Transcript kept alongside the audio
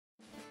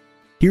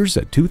Here's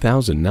a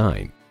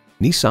 2009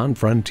 Nissan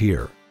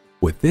Frontier.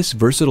 With this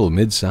versatile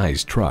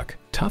mid-size truck,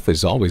 tough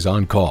is always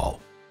on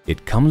call.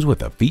 It comes with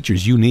the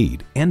features you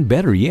need and,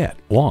 better yet,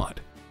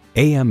 want.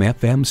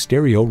 AM/FM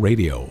stereo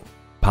radio,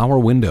 power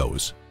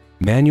windows,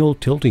 manual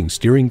tilting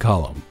steering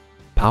column,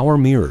 power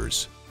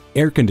mirrors,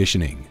 air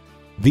conditioning,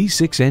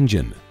 V6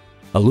 engine,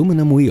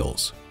 aluminum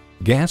wheels,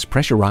 gas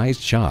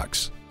pressurized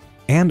shocks,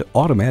 and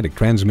automatic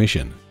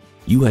transmission.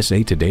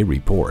 USA Today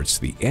reports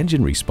the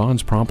engine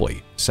responds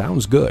promptly,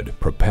 sounds good,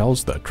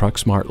 propels the truck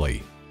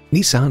smartly.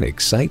 Nissan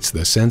excites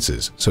the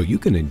senses so you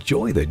can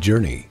enjoy the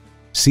journey.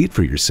 See it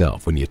for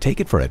yourself when you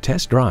take it for a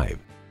test drive.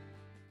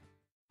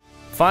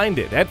 Find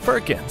it at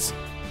Firkins.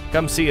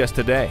 Come see us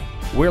today.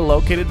 We're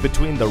located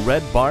between the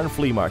Red Barn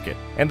Flea Market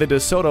and the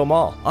DeSoto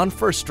Mall on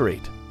 1st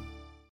Street.